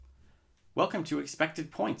Welcome to Expected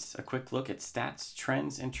Points, a quick look at stats,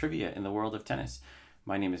 trends, and trivia in the world of tennis.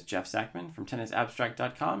 My name is Jeff Sackman from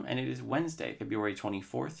tennisabstract.com, and it is Wednesday, February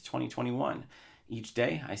 24th, 2021. Each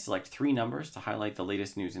day, I select 3 numbers to highlight the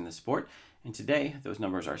latest news in the sport, and today, those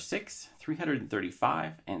numbers are 6,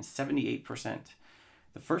 335, and 78%.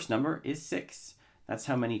 The first number is 6. That's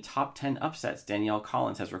how many top 10 upsets Danielle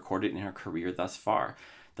Collins has recorded in her career thus far.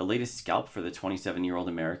 The latest scalp for the 27-year-old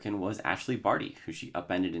American was Ashleigh Barty, who she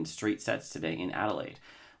upended in straight sets today in Adelaide.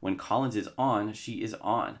 When Collins is on, she is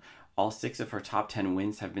on. All 6 of her top 10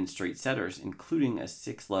 wins have been straight setters, including a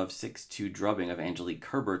 6-love, 6-2 drubbing of Angelique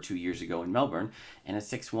Kerber 2 years ago in Melbourne, and a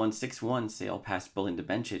 6-1, 6-1 sail past Belinda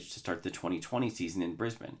Bencic to start the 2020 season in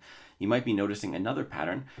Brisbane. You might be noticing another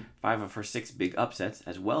pattern. 5 of her 6 big upsets,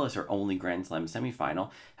 as well as her only Grand Slam semifinal,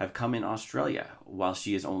 have come in Australia, while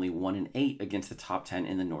she is only 1-8 against the top 10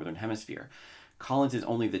 in the Northern Hemisphere. Collins is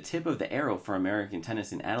only the tip of the arrow for American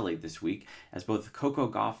tennis in Adelaide this week, as both Coco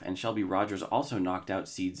Gauff and Shelby Rogers also knocked out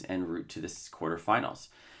seeds en route to the quarterfinals.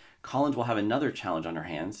 Collins will have another challenge on her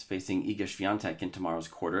hands, facing Iga Swiatek in tomorrow's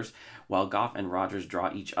quarters, while Gauff and Rogers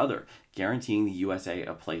draw each other, guaranteeing the USA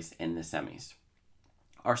a place in the semis.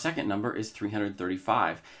 Our second number is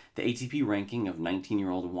 335, the ATP ranking of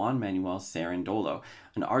 19-year-old Juan Manuel Cerundolo,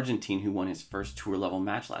 an Argentine who won his first tour-level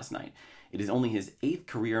match last night. It is only his 8th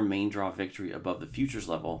career main draw victory above the futures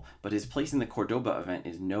level, but his place in the Cordoba event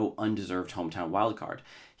is no undeserved hometown wildcard.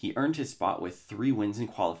 He earned his spot with 3 wins in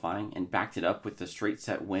qualifying and backed it up with the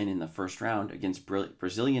straight-set win in the first round against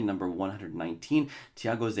Brazilian number 119,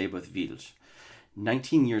 Thiago Zebeth Vils.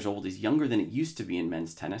 19 years old is younger than it used to be in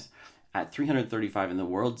men's tennis. At 335 in the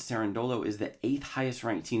world, Cerundolo is the 8th highest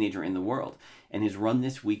ranked teenager in the world, and his run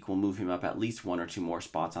this week will move him up at least 1 or 2 more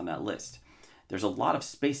spots on that list. There's a lot of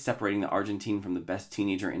space separating the Argentine from the best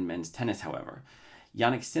teenager in men's tennis, however.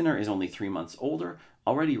 Jannik Sinner is only 3 months older,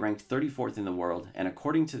 already ranked 34th in the world, and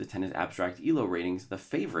according to the Tennis Abstract ELO ratings, the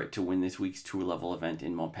favorite to win this week's tour-level event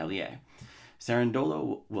in Montpellier.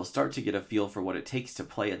 Cerundolo will start to get a feel for what it takes to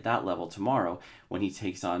play at that level tomorrow when he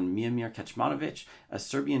takes on Miomir Kecmanovic, a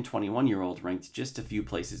Serbian 21-year-old ranked just a few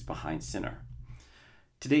places behind Sinner.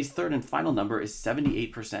 Today's third and final number is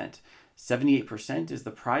 78%. 78% is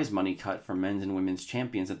the prize money cut for men's and women's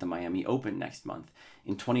champions at the Miami Open next month.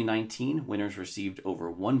 In 2019, winners received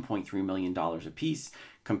over $1.3 million apiece,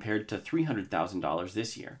 compared to $300,000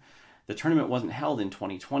 this year. The tournament wasn't held in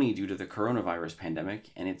 2020 due to the coronavirus pandemic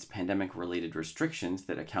and its pandemic-related restrictions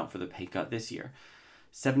that account for the pay cut this year.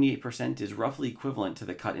 78% is roughly equivalent to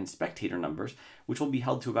the cut in spectator numbers, which will be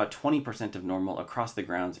held to about 20% of normal across the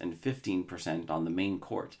grounds and 15% on the main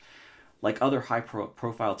court. Like other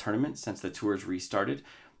high-profile tournaments since the tours restarted,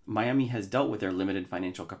 Miami has dealt with their limited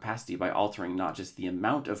financial capacity by altering not just the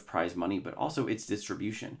amount of prize money, but also its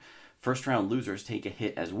distribution. First-round losers take a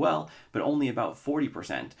hit as well, but only about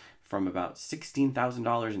 40%, from about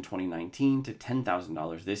 $16,000 in 2019 to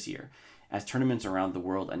 $10,000 this year. As tournaments around the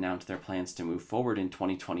world announce their plans to move forward in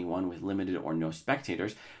 2021 with limited or no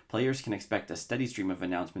spectators, players can expect a steady stream of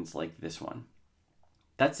announcements like this one.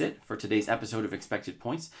 That's it for today's episode of Expected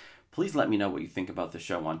Points. Please let me know what you think about the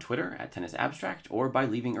show on Twitter at Tennis Abstract or by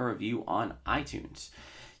leaving a review on iTunes.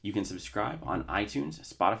 You can subscribe on iTunes,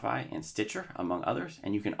 Spotify, and Stitcher, among others,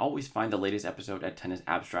 and you can always find the latest episode at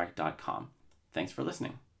tennisabstract.com. Thanks for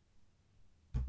listening.